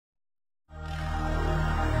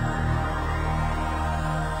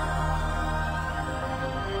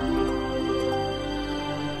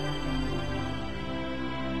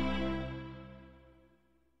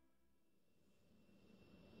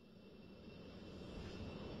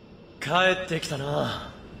帰ってきた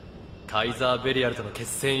な。カイザーベリアルとの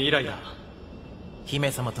決戦以来だ。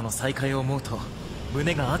姫様との再会を思うと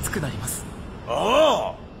胸が熱くなります。お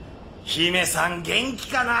お、姫さん元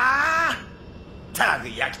気かな。たく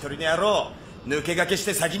焼き鳥の野郎、抜け駆けし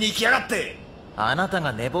て先に行きやがって。あなた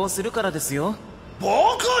が寝坊するからですよ。僕を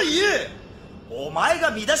言え。お前が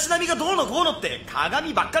身だしなみがどうのこうのって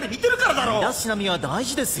鏡ばっかり見てるからだろ。身だしなみは大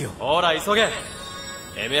事ですよ。ほら急げ、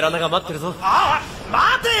エメラナが待ってるぞ。あ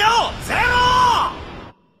あ、待てよゼ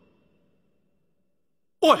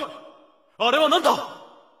ロ。おい、あれは何だ。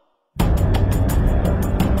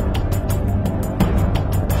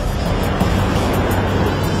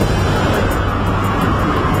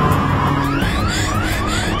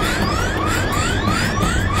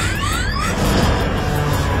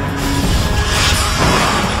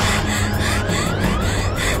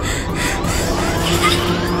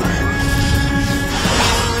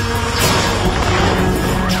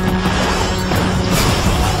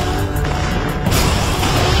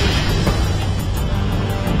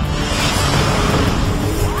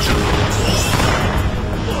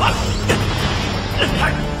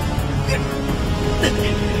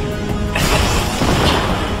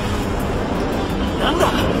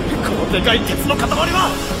でかい鉄の塊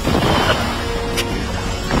は。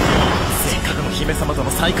せっかくの姫様と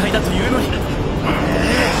の再会だというのに。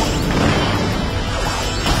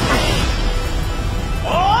お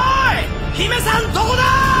ーい、姫さんどこだ。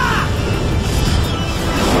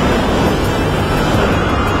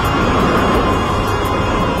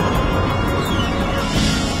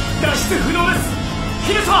脱出不能です、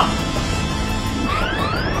姫様。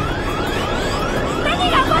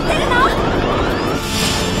何が起こってるの。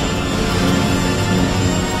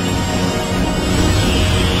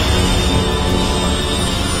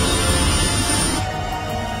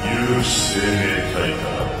有機生命体か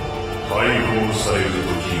ら解放される時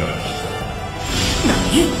が来た。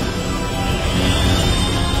何？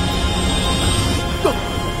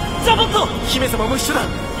ジャボット！姫様も一緒だ。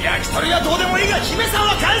焼き鳥はどうでもいいが姫さん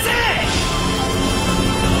は完成。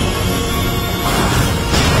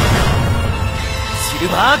シル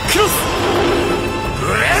バークロスブ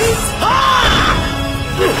レンスパ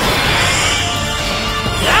ー。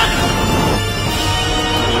やっ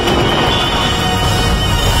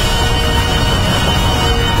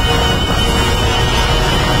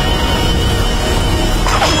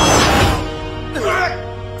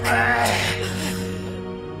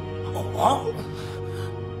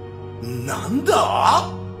なんだ。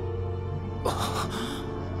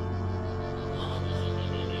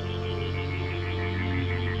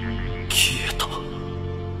消えた。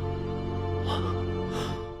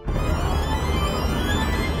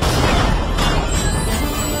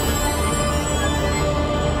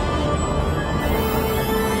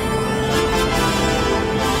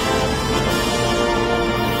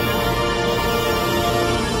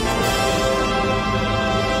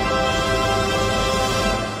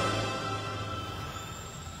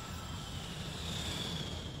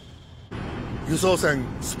輸送船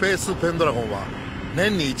スペースペンドラゴンは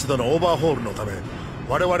年に一度のオーバーホールのため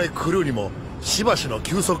我々クルーにもしばしの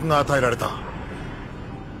休息が与えられた。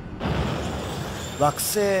惑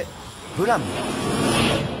星ブラム。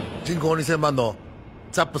人口2000万の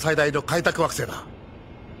ザップ最大の開拓惑星だ。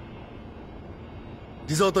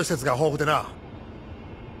リゾート施設が豊富でな、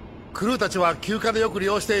クルーたちは休暇でよく利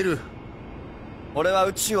用している。俺は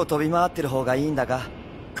宇宙を飛び回ってる方がいいんだが。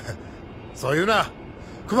そういうな、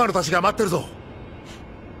クマルたちが待ってるぞ。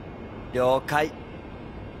了解。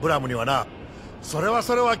ブラムにはな、それは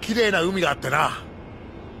綺麗な海があってな。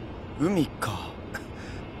海か。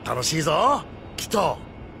楽しいぞきっと。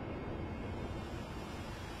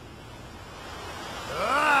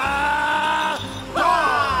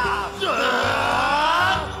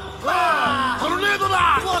トルネードだ。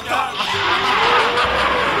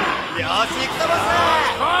よし行くぞボス。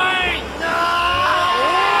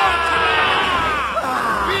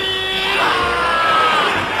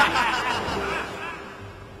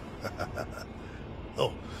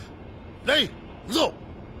レイ、行くぞ。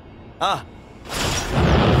ああ。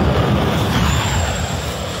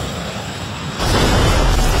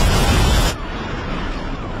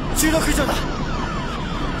重力以上だ。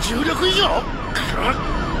重力以上？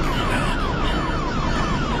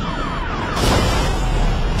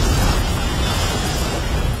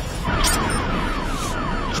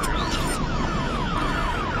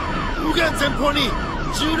右舷前方に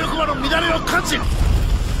重力場の乱れを感知。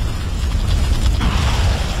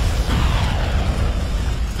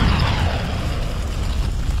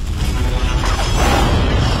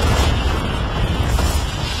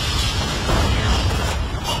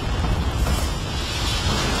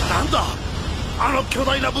なんだ？あの巨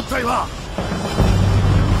大な物体は。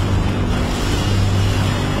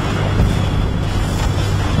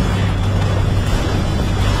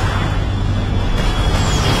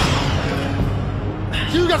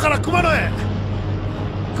日向から熊野へ。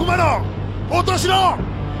熊野、応答しろ。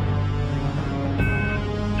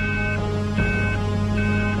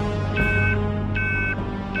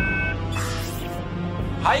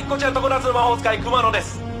はい、こちら常夏の魔法使い熊野で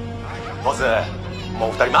す。ボス、も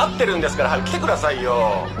う2人待ってるんですから早く来てください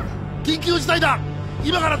よ。緊急事態だ。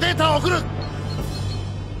今からデータを送る。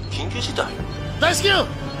緊急事態？大至急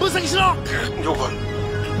分析しろ。了解。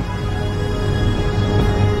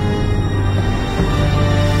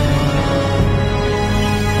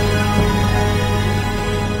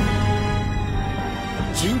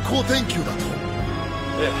人工天球だと。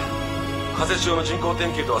ええ、仮説上の人工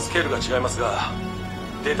天球とはスケールが違いますが、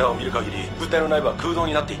データを見る限り物体の内部は空洞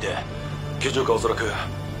になっていて、居住かおそらく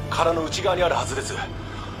殻の内側にあるはずです。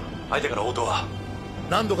相手から応答は？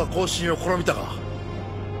何度か交信を試みたが。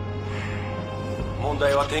問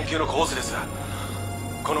題は天球のコースです。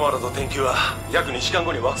このままだと天球は約2時間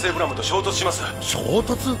後に惑星ブラムと衝突します。衝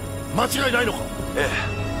突？間違いないのか？え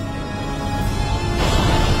え。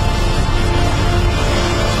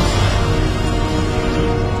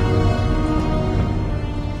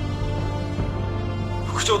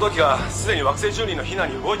副長土器がすでに惑星住人の避難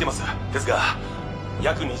に動いてます。ですが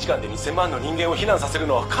約2時間で2000万の人間を避難させる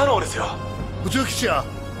のは不可能ですよ。宇宙基地や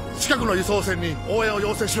近くの輸送船に応援を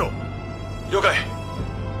要請しろ。了解。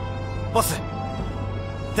ボス、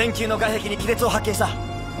天球の外壁に亀裂を発見した。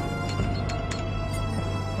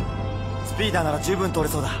スピーダーなら十分通れ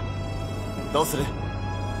そうだ。どうする？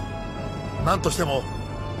何としても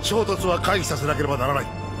衝突は回避させなければならない。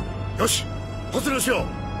よし、突入しよ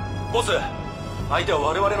う。ボス、相手は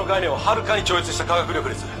我々の概念をはるかに超越した科学力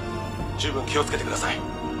です。十分気をつけてください。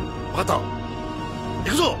分かった、行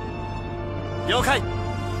くぞ。了解。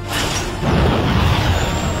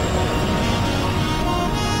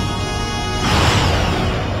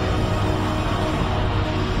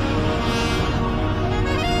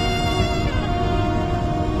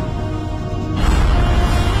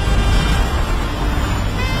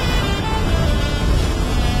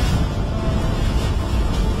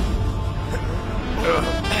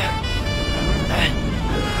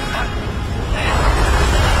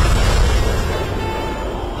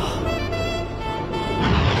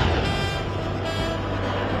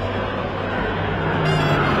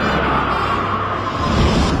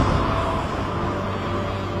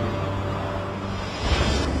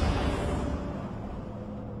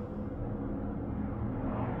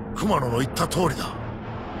熊野の言った通りだ。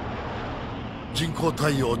人工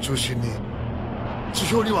太陽を中心に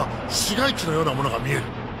地表には市街地のようなものが見える。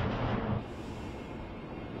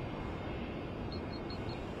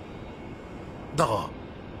だが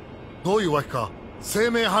どういうわけか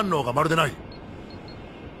生命反応がまるでない。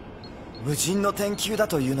無人の天球だ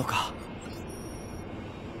というのか。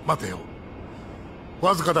待てよ、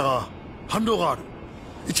わずかだが反応がある。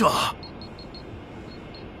1羽。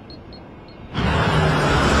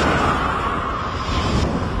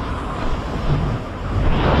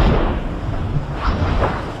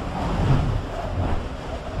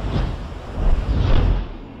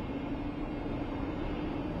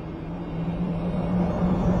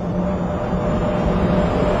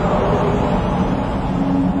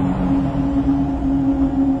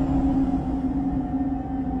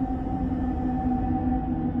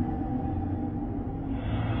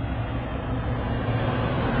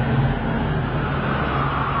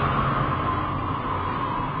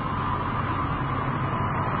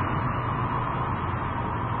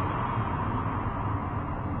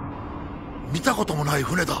見たこともない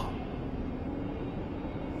船だ。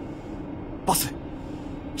ボス、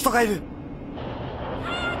人がいる。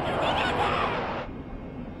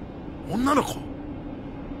女の子、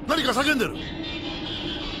何か叫んでる。な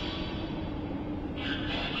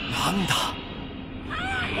んだ。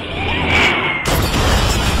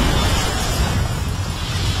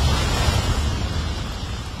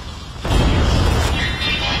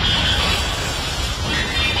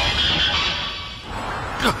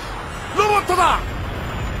ロボットだ。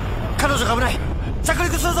彼女が危ない。着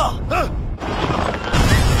陸するぞ。うん。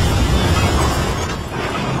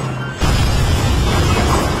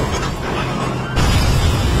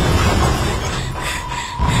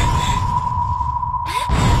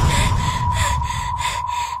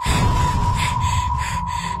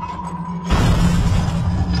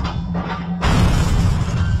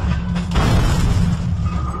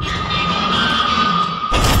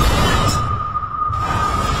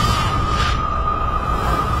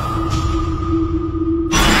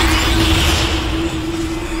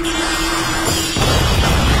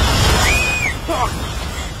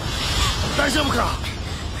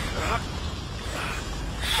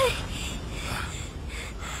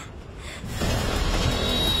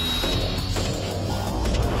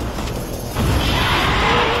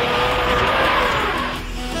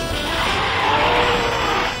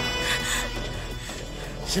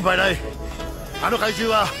心配ない。あの怪獣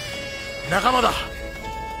は仲間だ。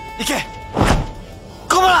行け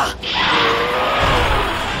コブラ。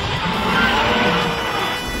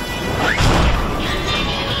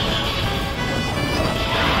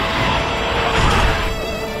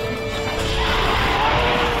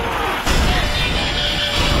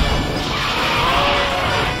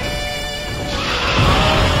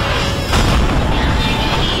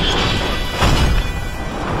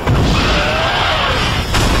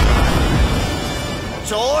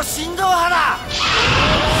超振動波だ。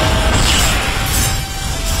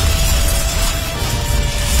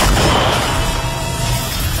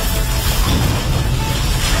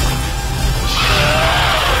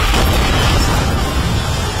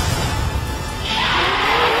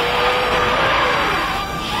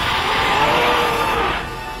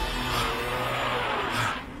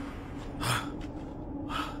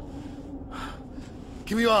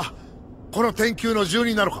君はこの天球の住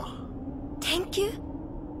人なのか？天球？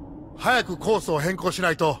早くコースを変更しな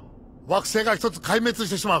いと惑星が一つ壊滅し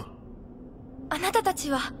てしまう。あなたたち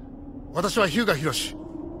は？私は日向博士、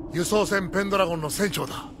輸送船ペンドラゴンの船長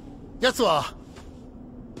だ。奴は？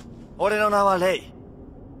俺の名はレイ。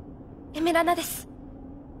エメラナです。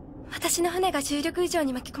私の船が重力異常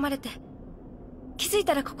に巻き込まれて気づい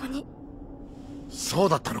たらここに。そう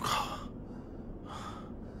だったのか。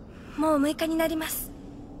もう6日になります。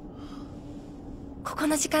ここ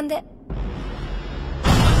の時間で。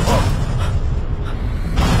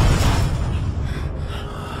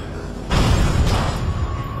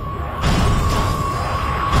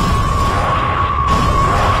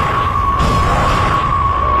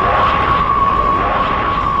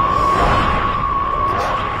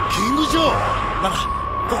なら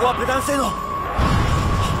ここはペダン製の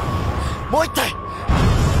もう一体。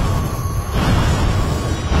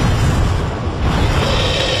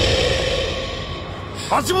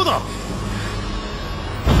あっちもだ。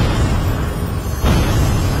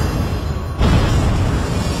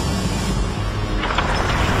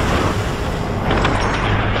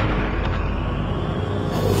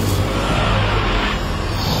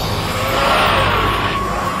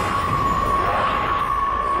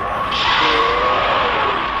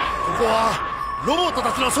ロボット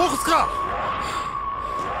たちの巣窟か。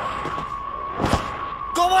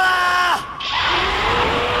ゴモラ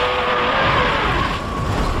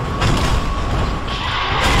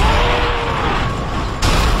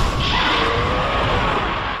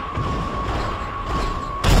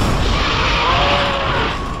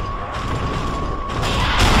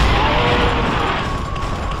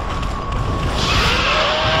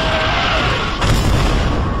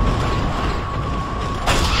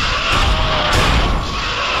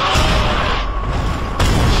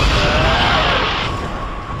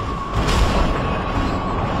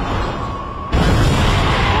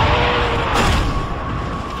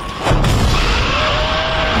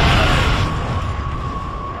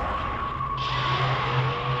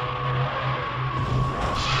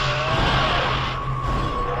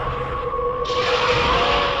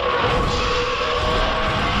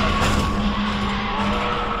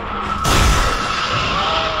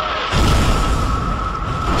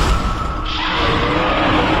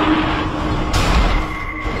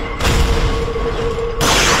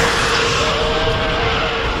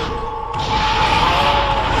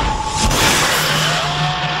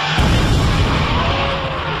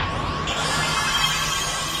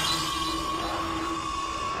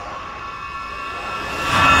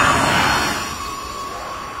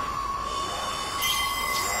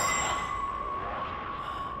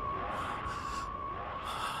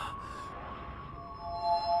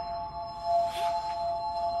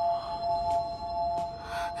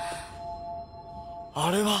あ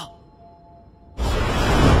れは。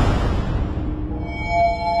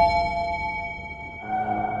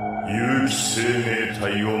有機生命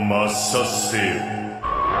体を抹殺せよ。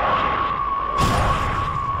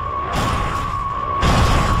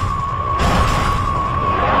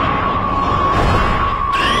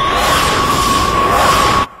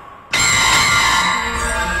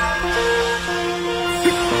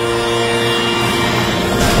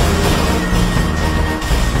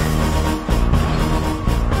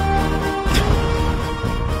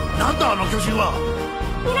巨人は。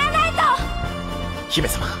いらないと。姫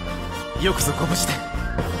様、よくぞご無事で。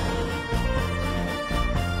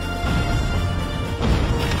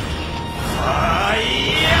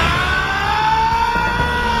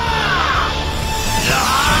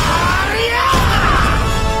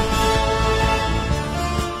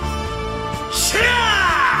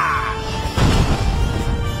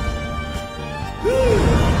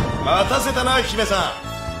待たせたな、姫さ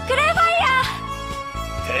ん。クレーファイ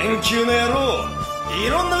ヤー。天球の野郎、い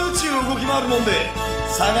ろんな宇宙を動き回るもんで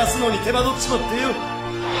探すのに手間取っちまってよ。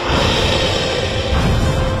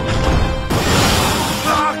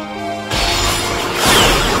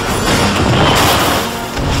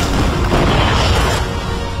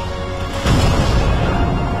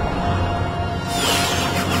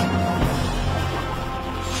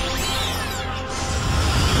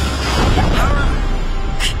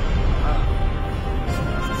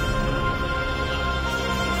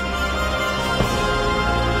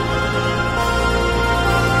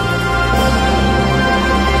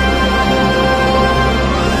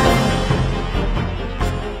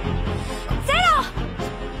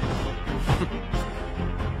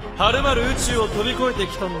はるばる宇宙を飛び越えて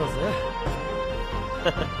きたんだぜ。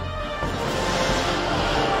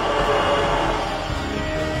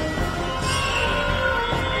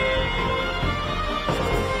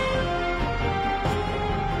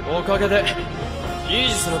おかげでイー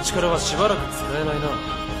ジスの力はしばらく使えないな。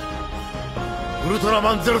ウルトラ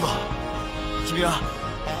マンゼロだ。君は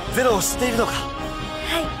ゼロを知っているのか？は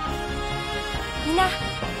い。皆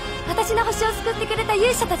私の星を救ってくれた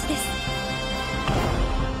勇者たちです。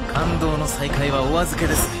感動の再会はお預け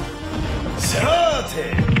ですね。さー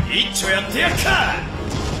て一丁やってやっか。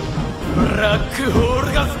ブラックホー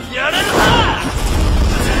ルが吹き荒れるな。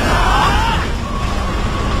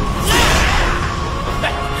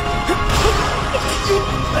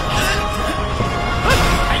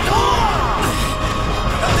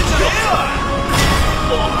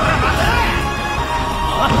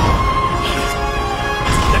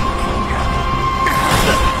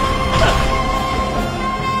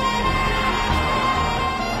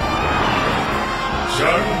ジャ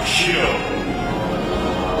ンキラー。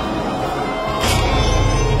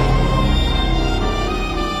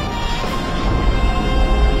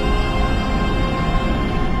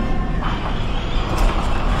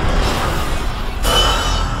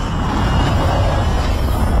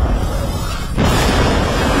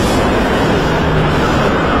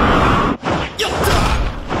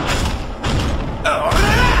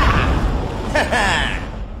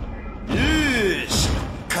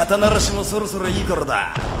肩慣らしもそろそろいい頃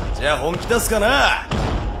だ。じゃあ本気出すかな、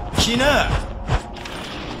きな。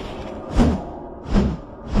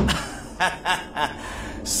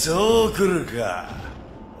そうくるか。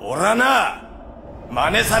俺はな、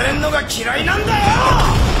真似されんのが嫌いなんだよ。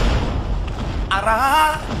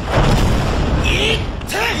あらいっ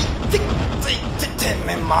ていっていってて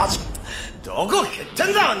めえマジどこ蹴っ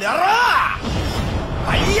てんだあんやろ。フ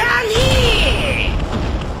ァイヤーに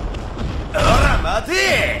ほら待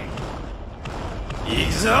て。行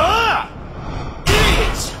くぞ。1、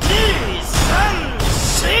2、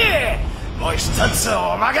3、4。もう一つ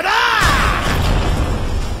おまけだ。よ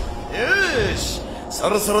し、そ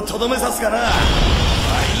ろそろとどめさすかな。フ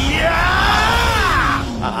ァイヤ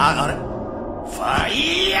ー。あれファ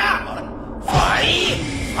イヤー。あれ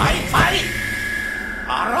ファイあ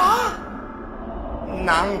ら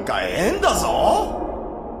なんか変だぞ。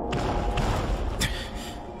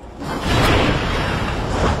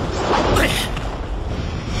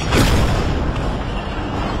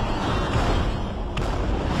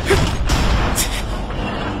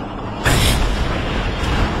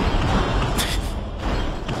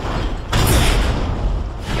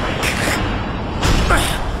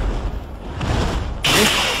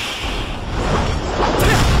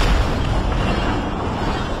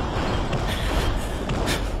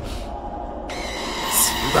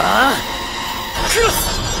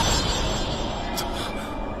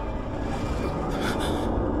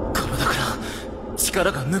体から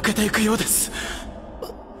力が抜けていくようです。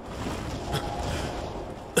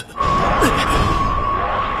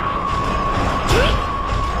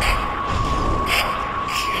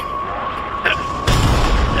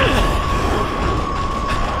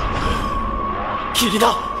霧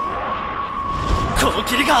だ。この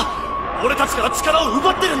霧が俺たちから力を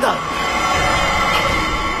奪ってるんだ。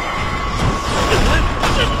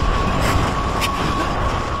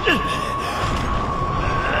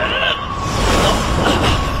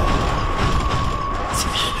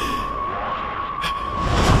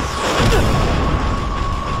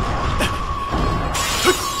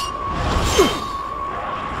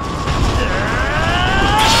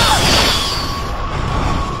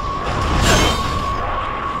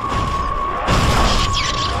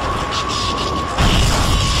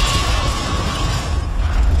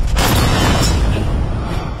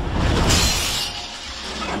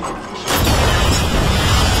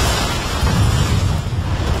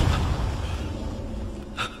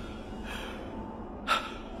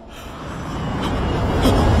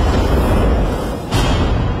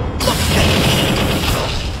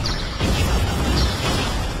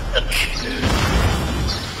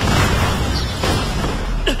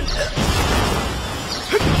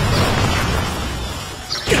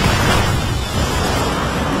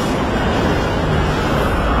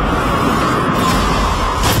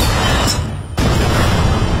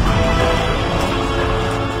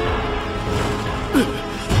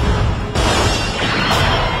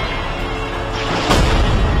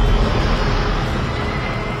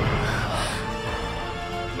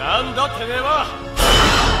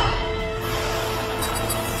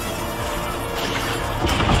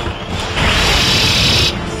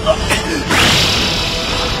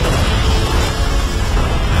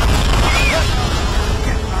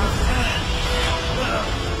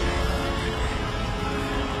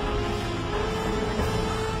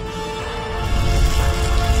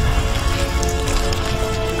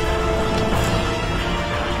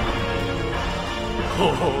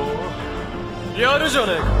やるじゃ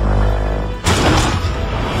ねえか。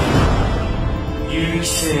有機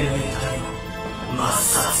生命体を抹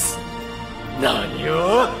殺。何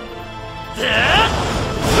を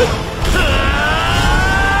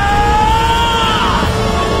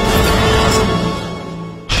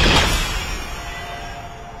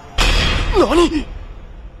何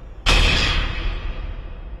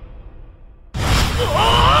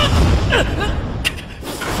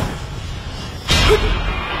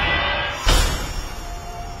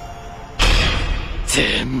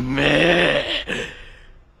てめえ。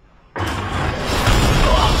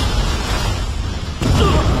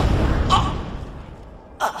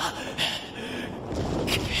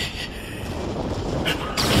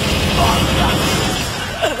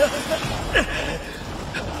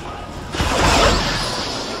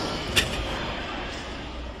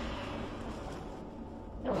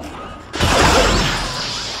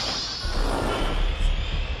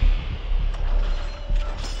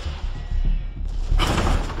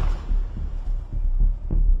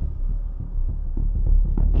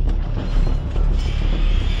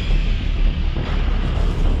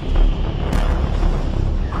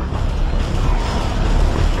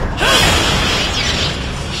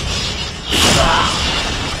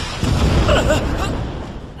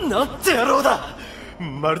なんて野郎だ。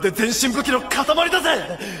まるで全身武器の塊だ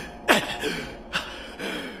ぜ。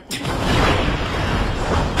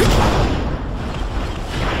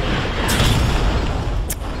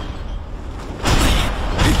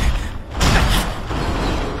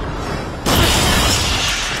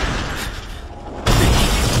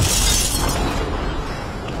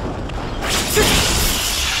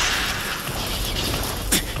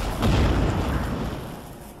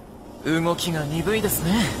動きが鈍いです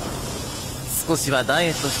ね。少しはダイ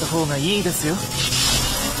エットした方がいいですよ。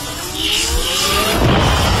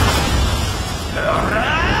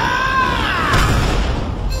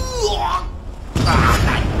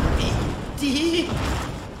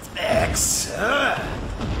くそ、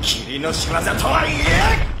霧の仕業とはい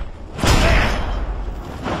え、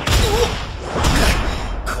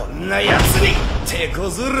こんな奴に手こ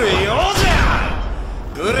ずるようじゃ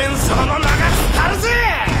グレン様の名が伝わるぜ。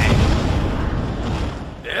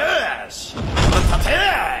よし、立て。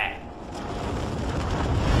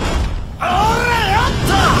おら、やっ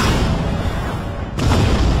た。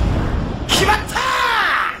決まった。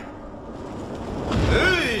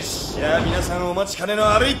よし、じゃあ皆さんお待ちかねの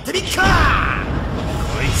あれ行ってみっか。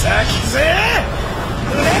こいつは来るぜ、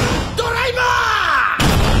レッドライバ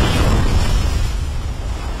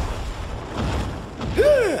ー。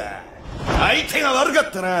相手が悪か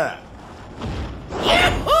ったな。ヤ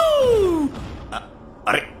ッホー。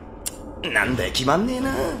あれなんだよ、決まんねえ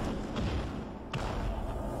な。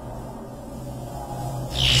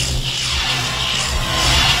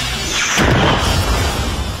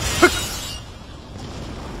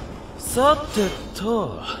さて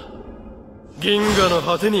と、銀河の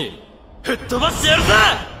果てに吹っ飛ばしてやるぜ。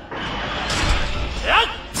やっ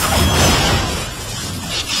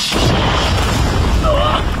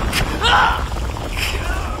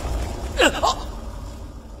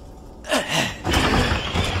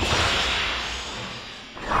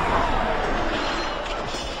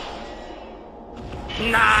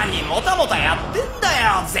なにもたもたやってんだ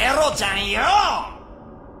よ、ゼロちゃんよ。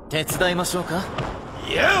手伝いましょうか。よ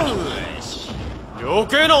ーし。余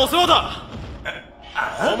計なお世話だ。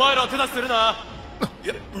お前ら手出しするな。い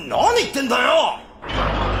や、何言ってんだよ。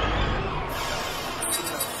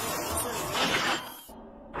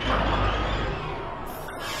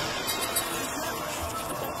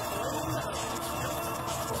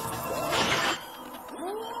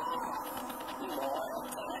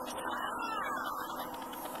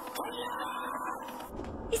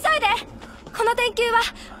急いで。この電球は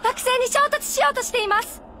惑星に衝突しようとしていま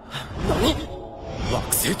す。何？惑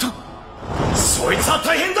星と？そいつは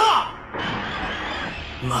大変だ。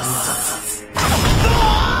抹殺。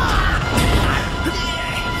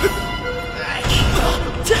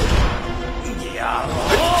やろ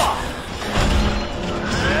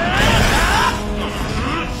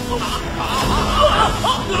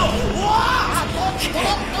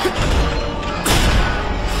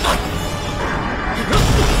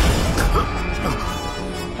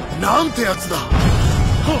なんてやつだ。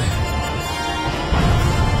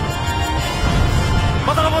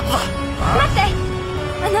またロボットだ。待って、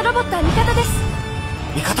あのロボットは味方です。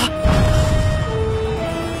味方？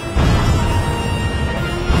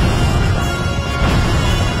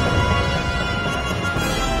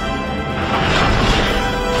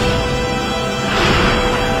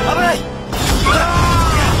危ない。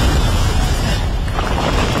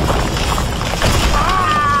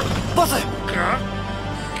ボス。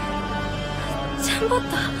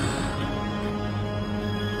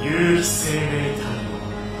命体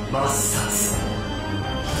抹殺。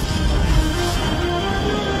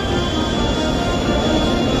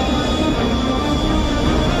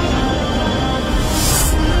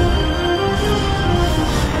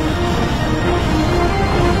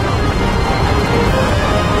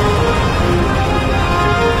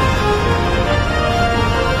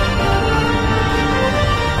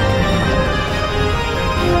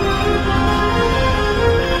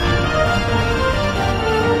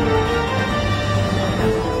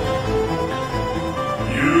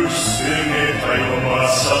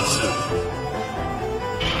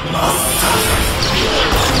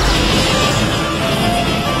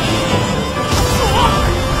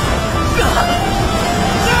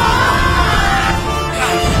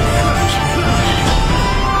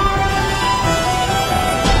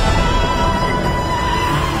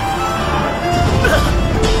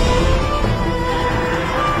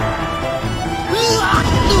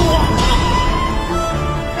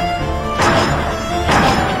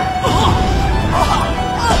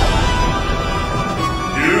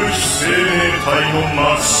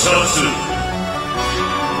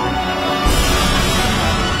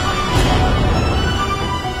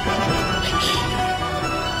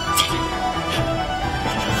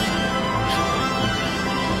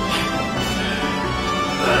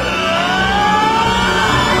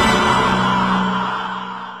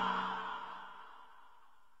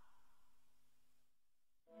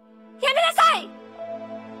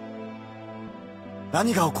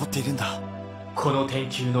何が起こっているんだ。この天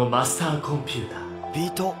球のマスターコンピュータービ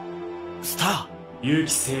ートスター、有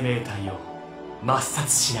機生命体を抹殺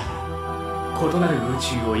しながら異なる宇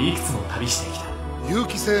宙をいくつも旅してきた。有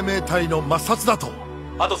機生命体の抹殺だと。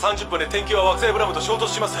あと30分で天球は惑星ブラムと衝突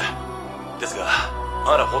します。ですが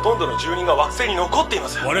まだほとんどの住人が惑星に残っていま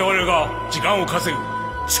す。我々が時間を稼ぐ。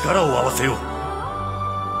力を合わせよう。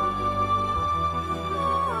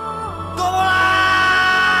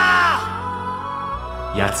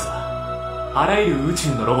奴はあらゆる宇宙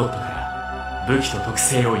のロボットから武器と特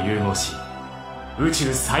性を融合し宇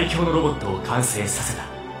宙最強のロボットを完成させた。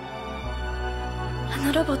あ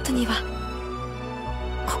のロボットには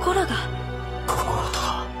心が。心と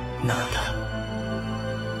は何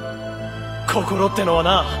だ。心ってのは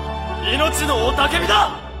な、命の雄たけび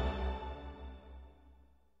だ。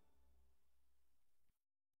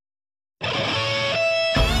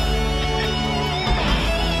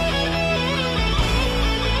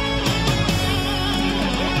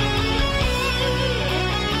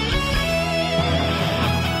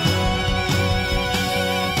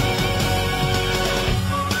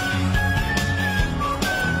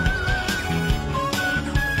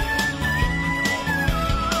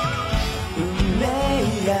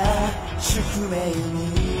宿命に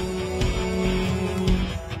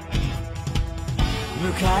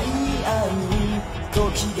向かい合う時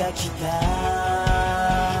が来た。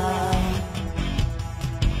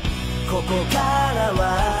ここからは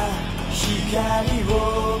光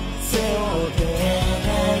を背負って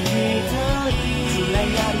暗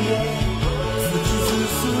闇へ